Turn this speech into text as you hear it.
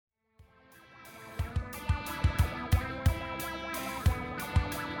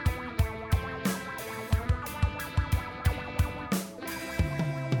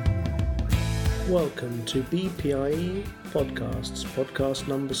Welcome to BPiE Podcasts, podcast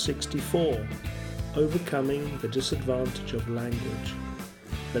number 64, Overcoming the Disadvantage of Language.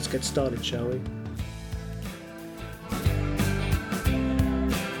 Let's get started, shall we?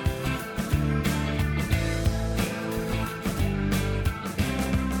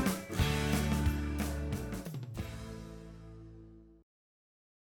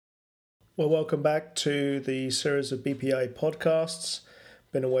 Well, welcome back to the series of BPiE podcasts.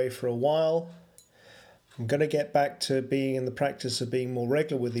 Been away for a while. I'm going to get back to being in the practice of being more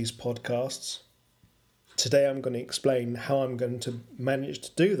regular with these podcasts. Today I'm going to explain how I'm going to manage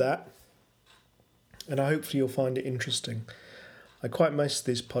to do that, and hopefully you'll find it interesting. I quite miss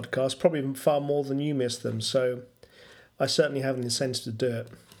these podcasts, probably far more than you miss them, so I certainly have an incentive to do it.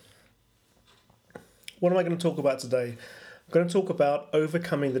 What am I going to talk about today? I'm going to talk about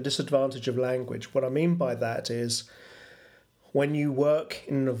overcoming the disadvantage of language. What I mean by that is when you work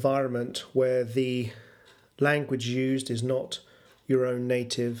in an environment where the language used is not your own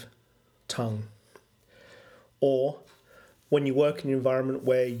native tongue, or when you work in an environment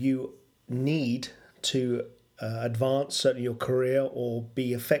where you need to advance certainly your career or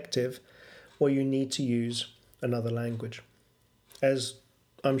be effective, where you need to use another language. As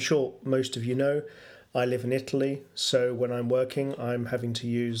I'm sure most of you know, I live in Italy, so when I'm working, I'm having to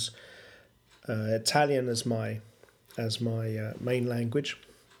use Italian as my main language,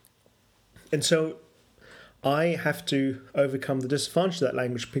 and so I have to overcome the disadvantage of that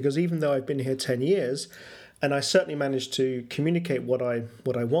language, because even though I've been here 10 years and I certainly managed to communicate what I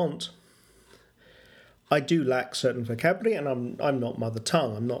want, I do lack certain vocabulary, and I'm not mother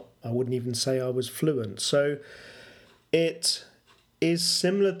tongue. I wouldn't even say I was fluent. So it is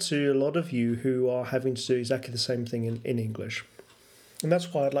similar to a lot of you who are having to do exactly the same thing in English. And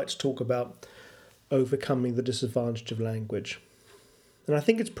that's why I'd like to talk about overcoming the disadvantage of language. And I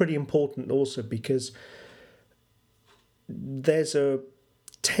think it's pretty important also because there's a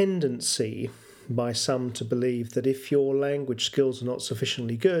tendency by some to believe that if your language skills are not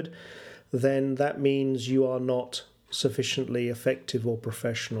sufficiently good, then that means you are not sufficiently effective or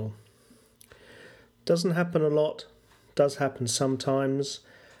professional. Doesn't happen a lot, does happen sometimes,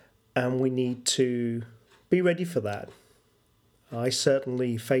 and we need to be ready for that. I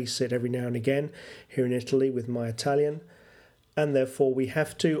certainly face it every now and again here in Italy with my Italian, and therefore we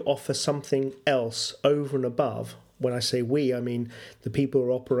have to offer something else over and above. When I say we, I mean the people who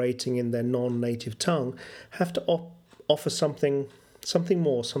are operating in their non-native tongue have to offer something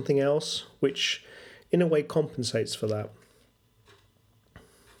more, something else, which in a way compensates for that.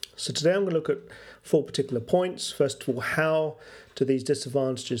 So today I'm going to look at 4 particular points. First of all, how do these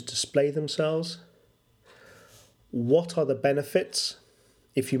disadvantages display themselves? What are the benefits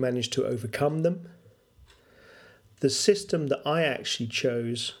if you manage to overcome them? The system that I actually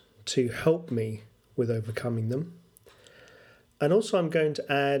chose to help me with overcoming them. And also I'm going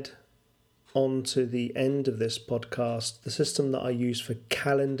to add on to the end of this podcast the system that I use for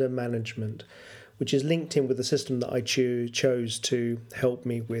calendar management, which is linked in with the system that I chose to help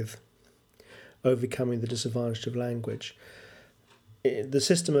me with overcoming the disadvantage of language. The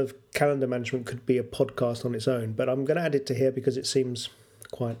system of calendar management could be a podcast on its own, but I'm going to add it to here because it seems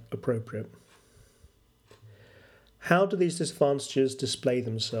quite appropriate. How do these disadvantages display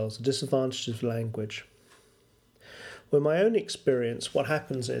themselves, the disadvantages of language? Well, in my own experience, what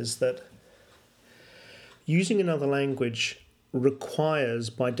happens is that using another language requires,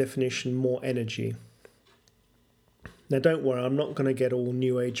 by definition, more energy. Now, don't worry, I'm not going to get all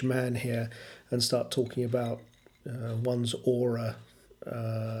New Age man here and start talking about one's aura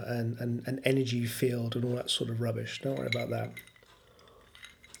and an energy field and all that sort of rubbish. Don't worry about that.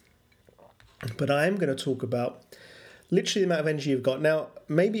 But I am going to talk about literally the amount of energy you've got. Now,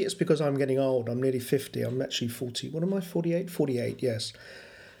 maybe it's because I'm getting old. I'm nearly 50. I'm actually 40. What am I, 48? 48, yes.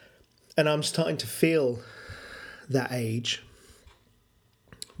 And I'm starting to feel that age.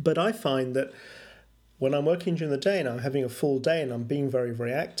 But I find that when I'm working during the day and I'm having a full day and I'm being very,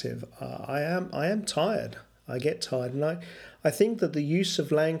 very active, I am tired. I get tired. And I think that the use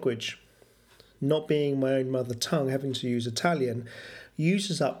of language, not being my own mother tongue, having to use Italian,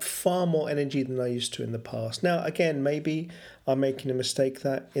 uses up far more energy than I used to in the past. Now, again, maybe I'm making a mistake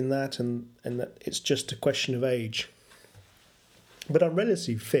and that it's just a question of age. But I'm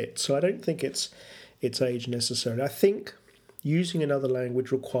relatively fit, so I don't think it's age necessarily. I think using another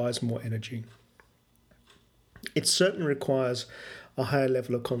language requires more energy. It certainly requires a higher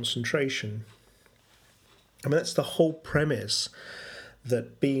level of concentration. I mean, that's the whole premise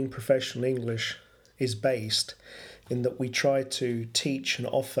that being professional English is based, in that we try to teach and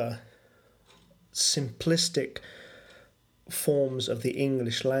offer simplistic forms of the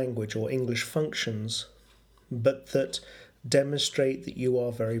English language or English functions, but that demonstrate that you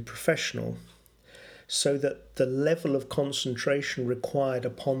are very professional, so that the level of concentration required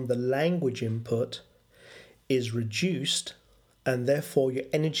upon the language input is reduced, and therefore your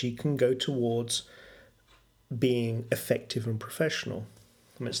energy can go towards being effective and professional.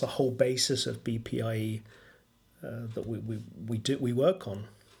 I mean, it's the whole basis of BPiE that we work on.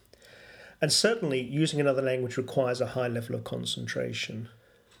 And certainly using another language requires a high level of concentration.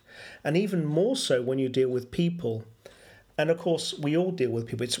 And even more so when you deal with people. And of course, we all deal with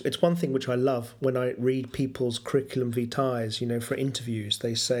people. It's one thing which I love when I read people's curriculum vitae, for interviews.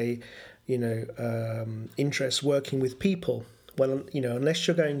 They say, interests working with people. Well, unless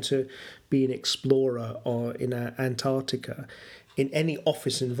you're going to be an explorer or in Antarctica, in any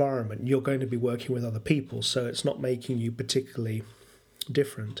office environment, you're going to be working with other people. So it's not making you particularly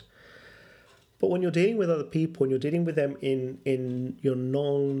different. But when you're dealing with other people and you're dealing with them in your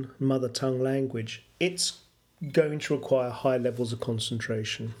non-mother tongue language, it's going to require high levels of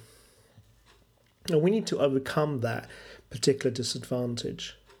concentration. And we need to overcome that particular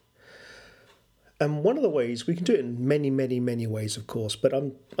disadvantage. And one of the ways, we can do it in many, many, many ways, of course, but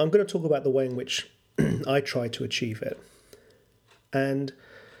I'm going to talk about the way in which I try to achieve it. And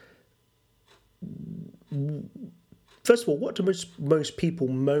first of all, what do most people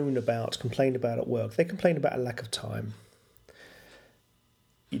complain about at work? They complain about a lack of time.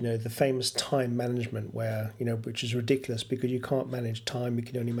 The famous time management where, which is ridiculous because you can't manage time, you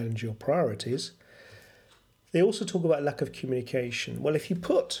can only manage your priorities. They also talk about lack of communication. Well, if you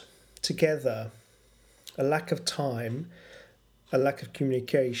put together a lack of time, a lack of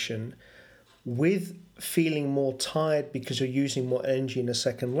communication, with feeling more tired because you're using more energy in a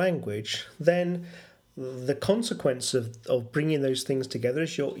second language, then the consequence of bringing those things together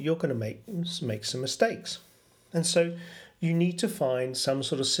is you're going to make some mistakes. And so you need to find some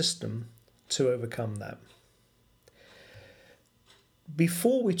sort of system to overcome that.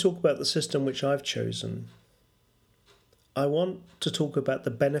 Before we talk about the system which I've chosen, I want to talk about the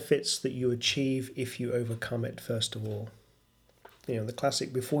benefits that you achieve if you overcome it, first of all. The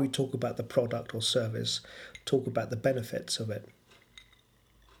classic, before you talk about the product or service, talk about the benefits of it.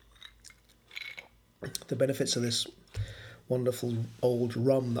 The benefits of this wonderful old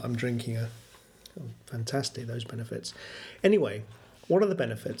rum that I'm drinking are fantastic, those benefits. Anyway, what are the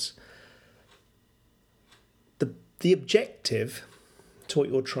benefits? The objective to what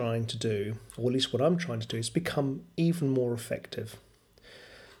you're trying to do, or at least what I'm trying to do, is become even more effective.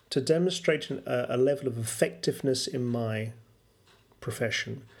 To demonstrate a level of effectiveness in my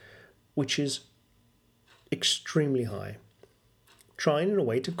profession, which is extremely high. Trying in a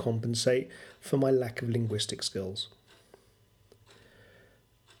way to compensate for my lack of linguistic skills.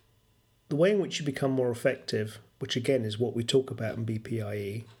 The way in which you become more effective, which again is what we talk about in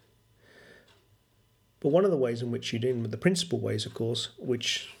BPiE, but one of the ways in which you do, the principal ways, of course,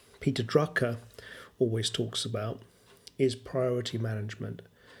 which Peter Drucker always talks about, is priority management.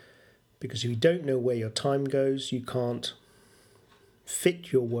 Because if you don't know where your time goes, you can't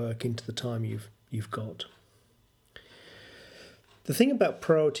fit your work into the time you've got. The thing about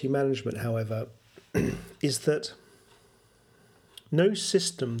priority management, however, is that no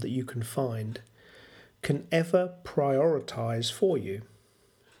system that you can find can ever prioritize for you.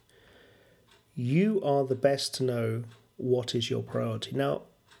 You are the best to know what is your priority. Now,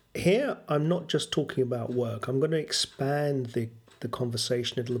 here I'm not just talking about work. I'm going to expand the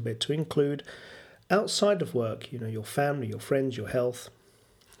conversation a little bit to include outside of work, your family, your friends, your health,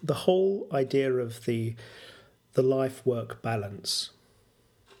 the whole idea of the life-work balance.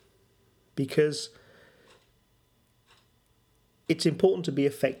 Because it's important to be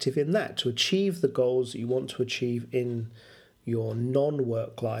effective in that, to achieve the goals that you want to achieve in your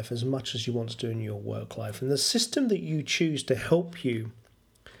non-work life as much as you want to do in your work life. And the system that you choose to help you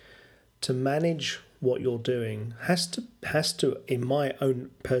to manage what you're doing has to, in my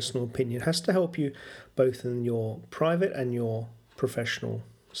own personal opinion, has to help you both in your private and your professional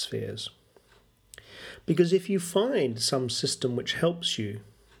spheres. Because if you find some system which helps you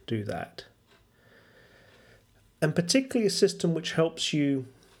do that, and particularly a system which helps you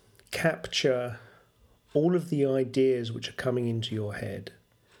capture all of the ideas which are coming into your head.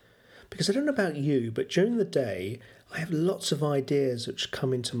 Because I don't know about you, but during the day, I have lots of ideas which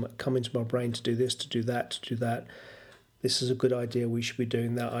come into my brain to do this, to do that, to do that. This is a good idea, we should be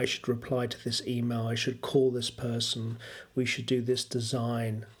doing that. I should reply to this email. I should call this person. We should do this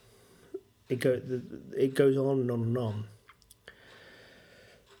design. It goes on and on and on.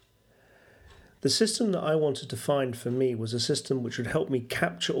 The system that I wanted to find for me was a system which would help me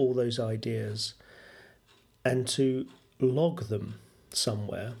capture all those ideas and to log them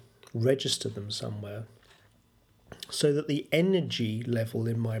somewhere, register them somewhere, so that the energy level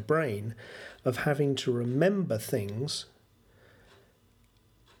in my brain of having to remember things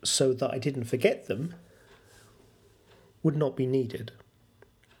so that I didn't forget them would not be needed.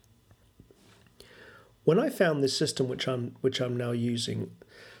 When I found this system which I'm now using,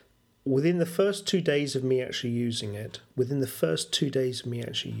 within the first 2 days of me actually using it,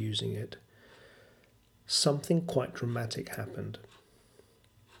 something quite dramatic happened.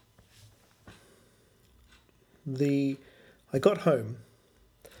 I got home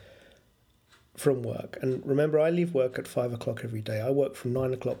from work, and remember, I leave work at 5 o'clock every day. I work from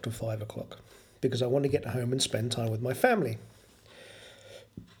 9 o'clock to 5 o'clock because I want to get home and spend time with my family.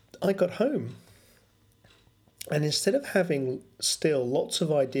 I got home, and instead of having still lots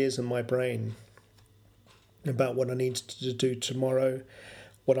of ideas in my brain about what I needed to do tomorrow,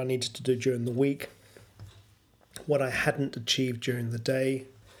 what I needed to do during the week, what I hadn't achieved during the day,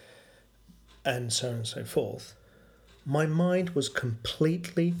 and so on and so forth, my mind was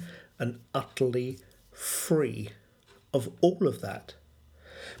completely and utterly free of all of that.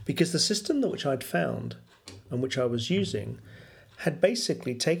 Because the system which I'd found and which I was using had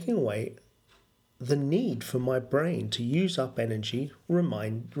basically taken away the need for my brain to use up energy,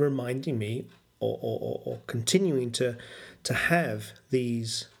 reminding me or continuing to have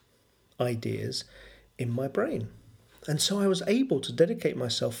these ideas in my brain. And so I was able to dedicate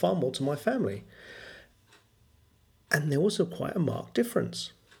myself far more to my family. And there was quite a marked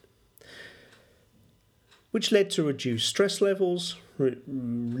difference, which led to reduced stress levels,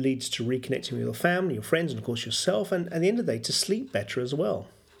 leads to reconnecting with your family, your friends, and of course yourself, and at the end of the day, to sleep better as well.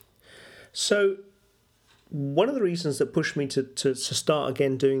 So one of the reasons that pushed me to start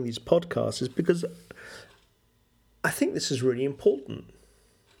again doing these podcasts is because I think this is really important.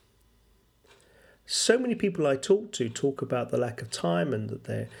 So many people I talk to talk about the lack of time and that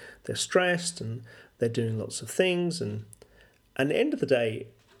they're stressed and they're doing lots of things, and at the end of the day,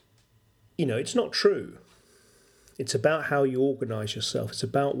 it's not true. It's about how you organise yourself. It's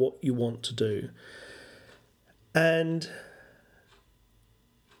about what you want to do. And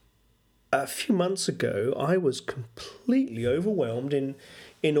a few months ago, I was completely overwhelmed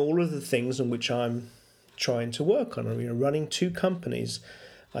in all of the things in which I'm trying to work on. Running 2 companies.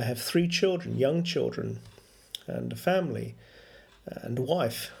 I have 3 children, young children, and a family, and a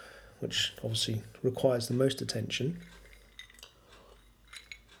wife, which obviously requires the most attention.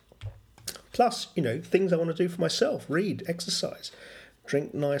 Plus, things I want to do for myself: read, exercise,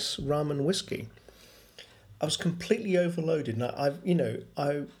 drink nice rum and whiskey. I was completely overloaded, and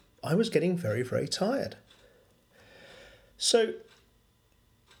I was getting very, very tired. So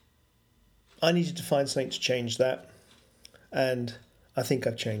I needed to find something to change that, and I think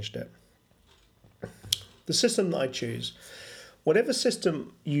I've changed it. The system that I choose, whatever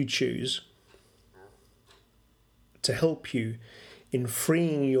system you choose to help you in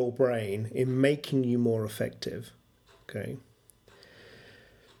freeing your brain, in making you more effective, okay,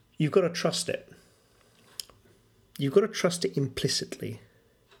 you've got to trust it. You've got to trust it implicitly.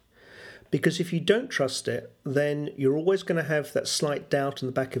 Because if you don't trust it, then you're always going to have that slight doubt in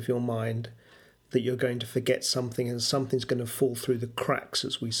the back of your mind that you're going to forget something and something's going to fall through the cracks,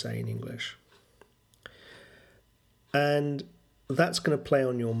 as we say in English. And that's going to play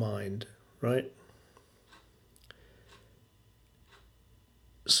on your mind, right?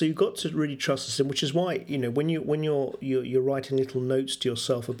 So you've got to really trust the system, which is why, when you're writing little notes to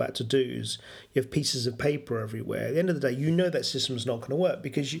yourself about to-dos, you have pieces of paper everywhere. At the end of the day, that system's not going to work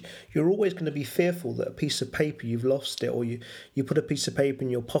because you're always going to be fearful that a piece of paper, you've lost it, or you put a piece of paper in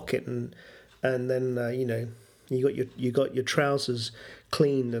your pocket and then you got your trousers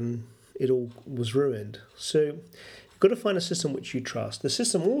cleaned and it all was ruined. So you've got to find a system which you trust. The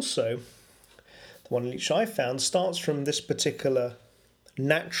system also, the one which I found, starts from this particular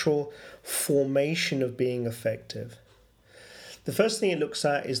natural formation of being effective. The first thing it looks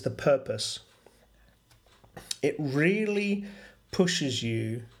at is the purpose. It really pushes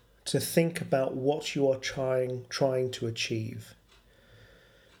you to think about what you are trying to achieve,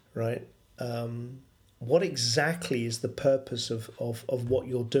 right? What exactly is the purpose of what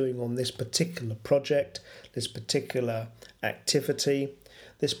you're doing on this particular project, this particular activity,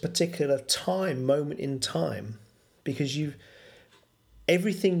 this particular moment in time? Because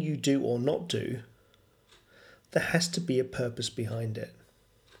everything you do or not do, there has to be a purpose behind it.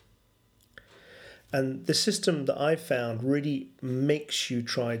 And the system that I found really makes you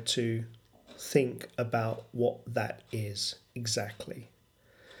try to think about what that is exactly.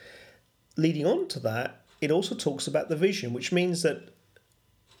 Leading on to that, it also talks about the vision, which means that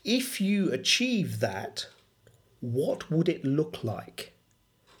if you achieve that, what would it look like?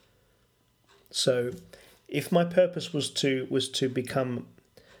 So if my purpose was to become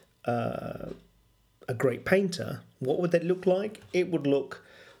a great painter, what would that look like? It would look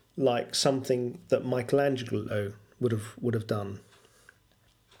like something that Michelangelo would have done.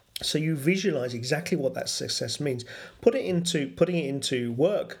 So you visualize exactly what that success means. Putting it into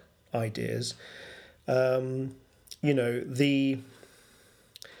work ideas. The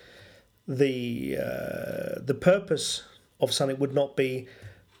purpose of something would not be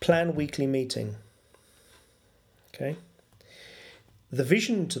plan weekly meeting. Okay. The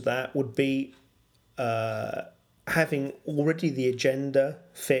vision to that would be having already the agenda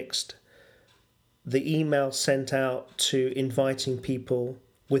fixed, the email sent out to inviting people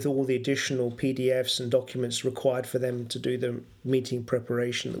with all the additional PDFs and documents required for them to do the meeting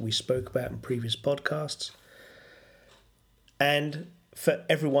preparation that we spoke about in previous podcasts, and for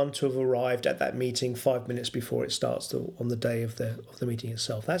everyone to have arrived at that meeting 5 minutes before it starts on the day of the meeting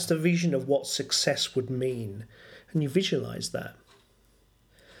itself. That's the vision of what success would mean, and you visualize that.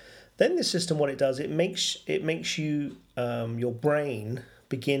 Then the system, what it does, it makes you your brain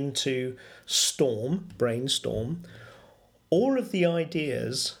begin to brainstorm all of the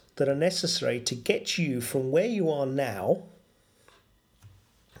ideas that are necessary to get you from where you are now,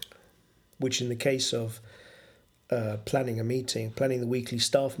 which in the case of planning the weekly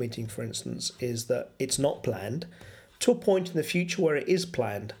staff meeting, for instance, is that it's not planned, to a point in the future where it is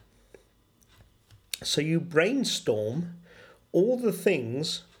planned. So you brainstorm all the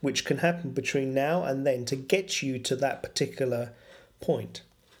things which can happen between now and then to get you to that particular point.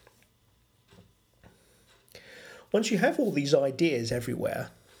 Once you have all these ideas everywhere,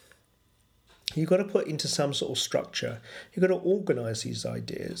 you've got to put into some sort of structure. You've got to organise these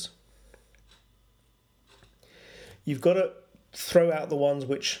ideas. You've got to throw out the ones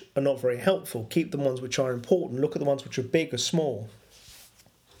which are not very helpful, keep the ones which are important, look at the ones which are big or small,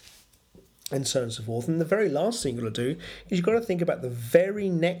 and so on and so forth. And the very last thing you've got to do is you've got to think about the very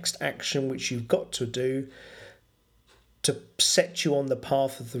next action which you've got to do to set you on the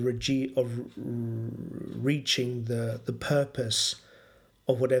path of reaching the purpose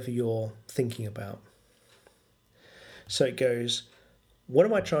of whatever you're thinking about. So it goes, what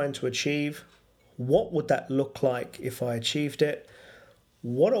am I trying to achieve? What would that look like if I achieved it?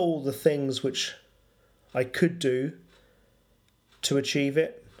 What are all the things which I could do to achieve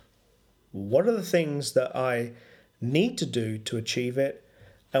it? What are the things that I need to do to achieve it?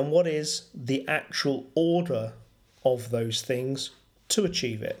 And what is the actual order of those things to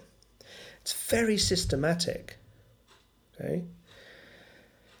achieve it? It's very systematic. Okay.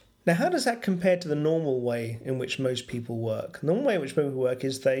 Now, how does that compare to the normal way in which most people work? The normal way in which people work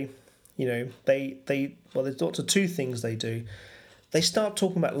is there's lots of two things they do. They start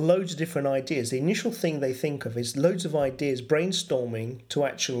talking about loads of different ideas. The initial thing they think of is loads of ideas, brainstorming to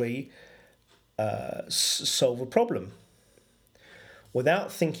actually solve a problem,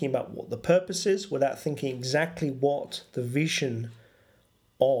 without thinking about what the purpose is, without thinking exactly what the vision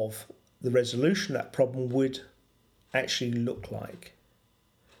of the resolution of that problem would actually look like.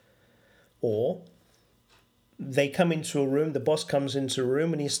 Or they come into a room, the boss comes into a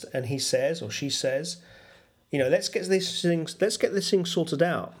room and he says, or she says, let's get this thing sorted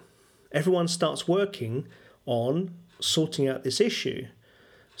out. Everyone starts working on sorting out this issue.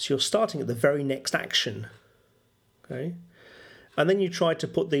 So you're starting at the very next action. Okay? And then you try to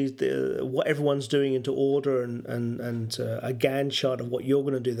put what everyone's doing into order and a Gantt chart of what you're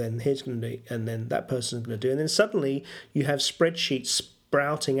going to do, then here's going to do, and then that person's going to do. And then suddenly you have spreadsheets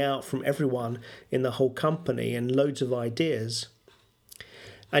sprouting out from everyone in the whole company and loads of ideas.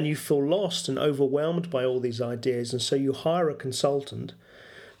 And you feel lost and overwhelmed by all these ideas. And so you hire a consultant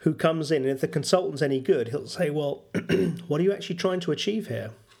who comes in, and if the consultant's any good, he'll say, well, what are you actually trying to achieve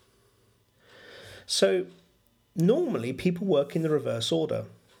here? So normally, people work in the reverse order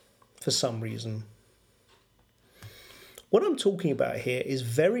for some reason. What I'm talking about here is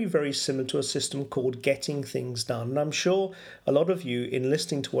very, very similar to a system called Getting Things Done. And I'm sure a lot of you, in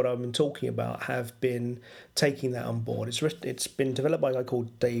listening to what I've been talking about, have been taking that on board. It's been developed by a guy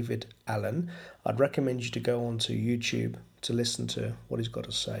called David Allen. I'd recommend you to go onto YouTube to listen to what he's got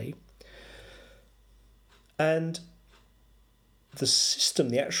to say. And the system,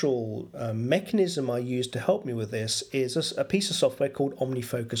 the actual mechanism I use to help me with this is a piece of software called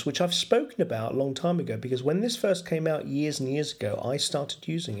OmniFocus, which I've spoken about a long time ago, because when this first came out years and years ago, I started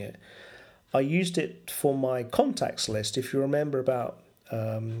using it. I used it for my contacts list. If you remember about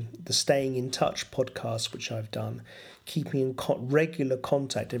the Staying in Touch podcast, which I've done, keeping in regular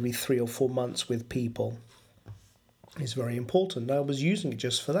contact every 3 or 4 months with people. is very important. I was using it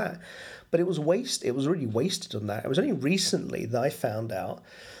just for that, but it was really wasted on that. It was only recently that I found out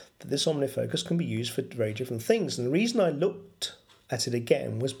that this OmniFocus can be used for very different things. And the reason I looked at it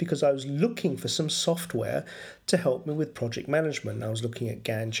again was because I was looking for some software to help me with project management. I was looking at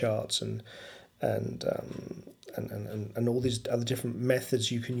Gantt charts and all these other different methods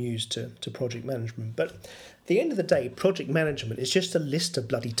you can use to project management. But at the end of the day, project management is just a list of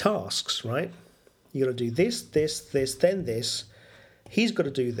bloody tasks, right? You got to do this, then this. He's got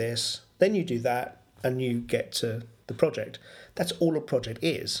to do this, then you do that, and you get to the project. That's all a project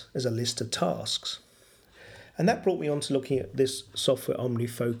is a list of tasks. And that brought me on to looking at this software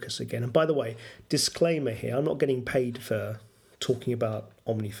OmniFocus again. And by the way, disclaimer here, I'm not getting paid for talking about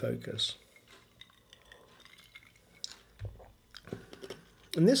OmniFocus.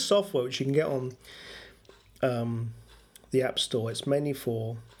 And this software, which you can get on the App Store, it's mainly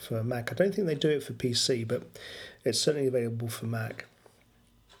for Mac. I don't think they do it for PC, but it's certainly available for Mac.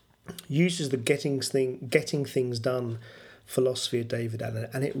 Uses the getting things done philosophy of David Allen,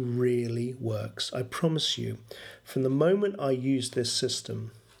 and it really works. I promise you, from the moment I used this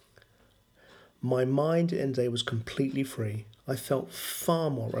system, my mind at the end of the day was completely free. I felt far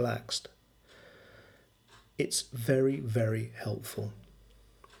more relaxed. It's very, very helpful.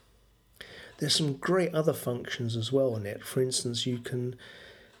 There's some great other functions as well in it. For instance, you can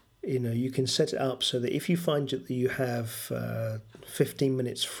set it up so that if you find that you have 15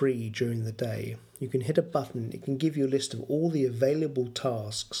 minutes free during the day, you can hit a button. It can give you a list of all the available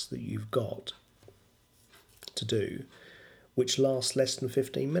tasks that you've got to do, which last less than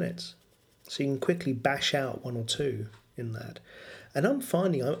 15 minutes. So you can quickly bash out one or two in that. And I'm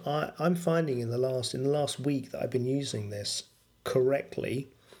finding in the last week that I've been using this correctly,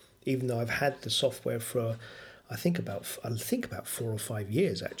 even though I've had the software for I think about 4 or 5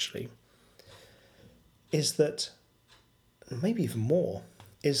 years actually, is that maybe even more,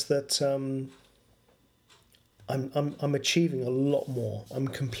 is that I'm achieving a lot more. I'm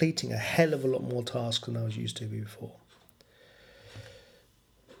completing a hell of a lot more tasks than I was used to before.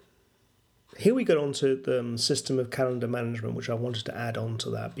 Here we go on to the system of calendar management, which I wanted to add on to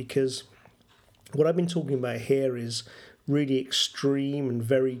that, because what I've been talking about here is really extreme and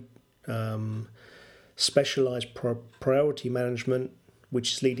very specialized priority management,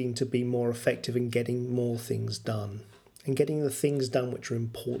 which is leading to be more effective in getting more things done and getting the things done which are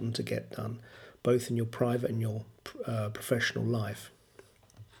important to get done, both in your private and your professional life.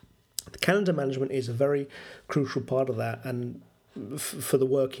 The calendar management is a very crucial part of that, and for the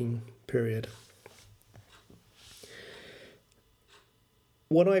working period.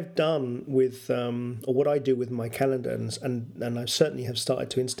 What I've done with, or what I do with my calendar, and I certainly have started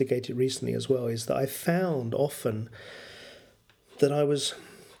to instigate it recently as well, is that I found often that I was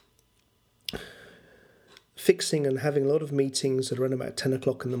fixing and having a lot of meetings at around about 10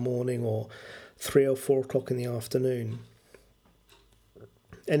 o'clock in the morning or 3 or 4 o'clock in the afternoon.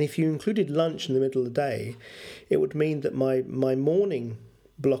 And if you included lunch in the middle of the day, it would mean that my morning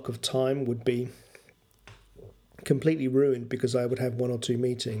block of time would be completely ruined because I would have 1 or 2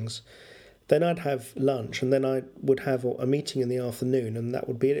 meetings. Then I'd have lunch, and then I would have a meeting in the afternoon, and that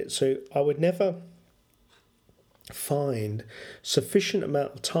would be it. So I would never find sufficient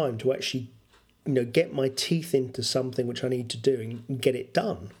amount of time to actually, get my teeth into something which I need to do and get it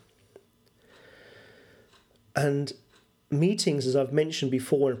done. And meetings, as I've mentioned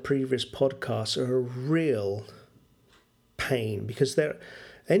before in previous podcasts, are a real pain because at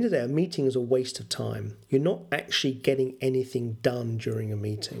the end of the day, a meeting is a waste of time. You're not actually getting anything done during a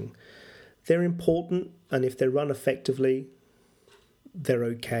meeting. They're important, and if they're run effectively, they're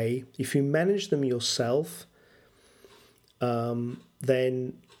okay. If you manage them yourself, then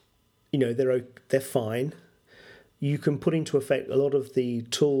they're fine. You can put into effect a lot of the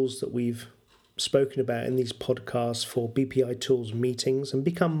tools that we've spoken about in these podcasts for BPiE tools meetings and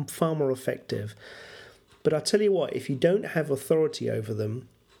become far more effective. But I tell you what, if you don't have authority over them,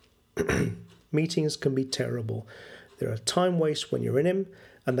 meetings can be terrible. They're a time waste when you're in them,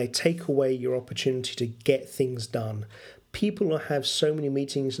 and they take away your opportunity to get things done. People who have so many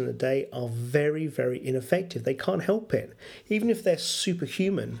meetings in a day are very, very ineffective. They can't help it. Even if they're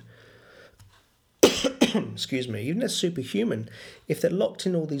superhuman, even they're superhuman, if they're locked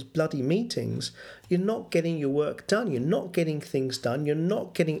in all these bloody meetings, you're not getting your work done. You're not getting things done. You're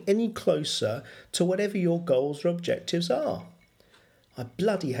not getting any closer to whatever your goals or objectives are. I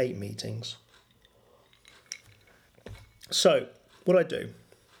bloody hate meetings. So, what I do,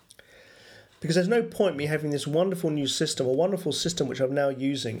 because there's no point me having this wonderful new system, a wonderful system which I'm now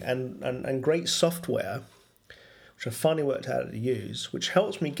using, and great software, which I finally worked out how to use, which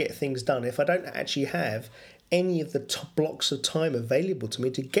helps me get things done if I don't actually have any of the top blocks of time available to me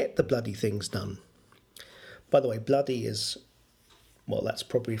to get the bloody things done. By the way, bloody is, well, that's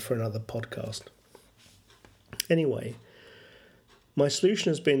probably for another podcast. Anyway, my solution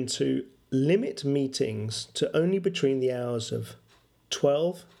has been to limit meetings to only between the hours of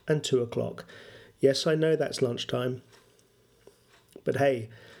 12 and 2 o'clock. Yes, I know that's lunchtime. But hey,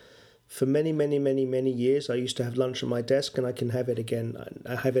 for many, many, many, many years, I used to have lunch at my desk, and I can have it again.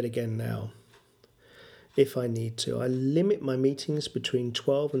 I have it again now, if I need to. I limit my meetings between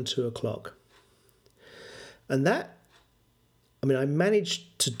 12 and 2 o'clock. And that, I mean, I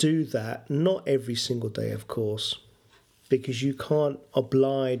managed to do that, not every single day, of course, because you can't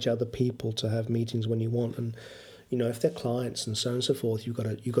oblige other people to have meetings when you want. And, you know, if they're clients and so on and so forth, you've got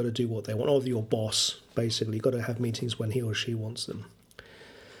to do what they want. Or your boss, basically, you've got to have meetings when he or she wants them.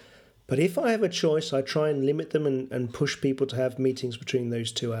 But if I have a choice, I try and limit them and push people to have meetings between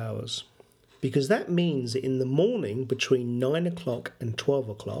those 2 hours. Because that means that in the morning between 9 o'clock and 12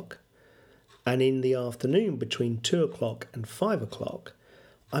 o'clock, and in the afternoon between 2 o'clock and 5 o'clock,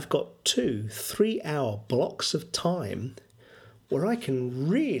 I've got 2 3-hour blocks of time where I can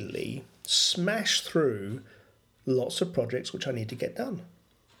really smash through lots of projects which I need to get done.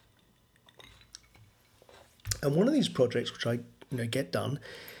 And one of these projects which I get done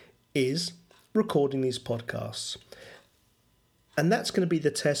is recording these podcasts. And that's going to be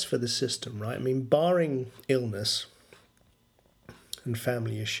the test for the system, right? I mean, barring illness and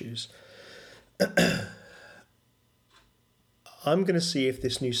family issues, I'm going to see if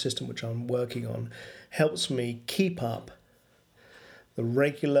this new system which I'm working on helps me keep up the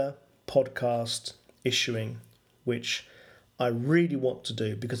regular podcast issuing, which I really want to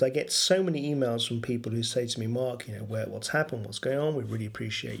do, because I get so many emails from people who say to me, Mark, what's happened, what's going on? We really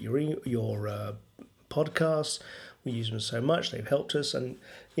appreciate your podcasts. We use them so much. They've helped us. And,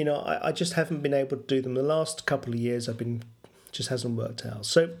 I just haven't been able to do them. The last couple of years just hasn't worked out.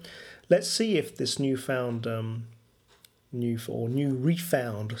 So let's see if this refound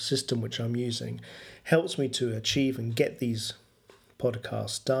system which I'm using helps me to achieve and get these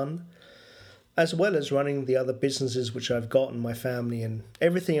podcasts done, as well as running the other businesses which I've got and my family and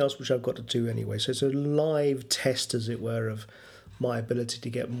everything else which I've got to do anyway. So it's a live test, as it were, of my ability to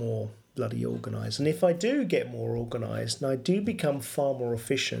get more bloody organised. And if I do get more organised and I do become far more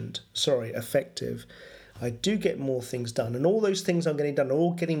effective, I do get more things done. And all those things I'm getting done are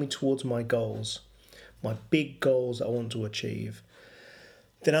all getting me towards my goals, my big goals I want to achieve.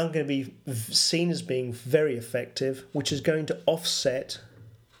 Then I'm going to be seen as being very effective, which is going to offset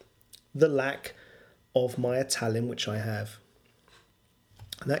the lack of my Italian which I have.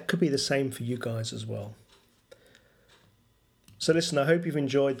 And that could be the same for you guys as well. So listen, I hope you've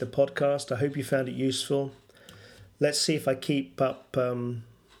enjoyed the podcast. I hope you found it useful. Let's see if I keep up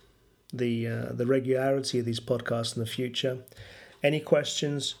the regularity of these podcasts in the future. Any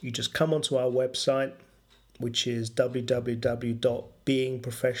questions, you just come onto our website, which is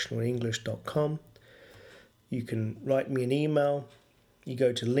www.beingprofessionalenglish.com. You can write me an email. You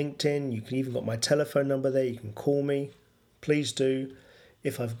go to LinkedIn. You can even got my telephone number there. You can call me. Please do.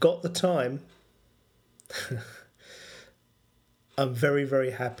 If I've got the time, I'm very,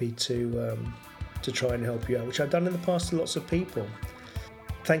 very happy to try and help you out, which I've done in the past to lots of people.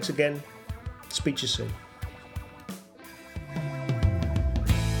 Thanks again. Speak to you soon.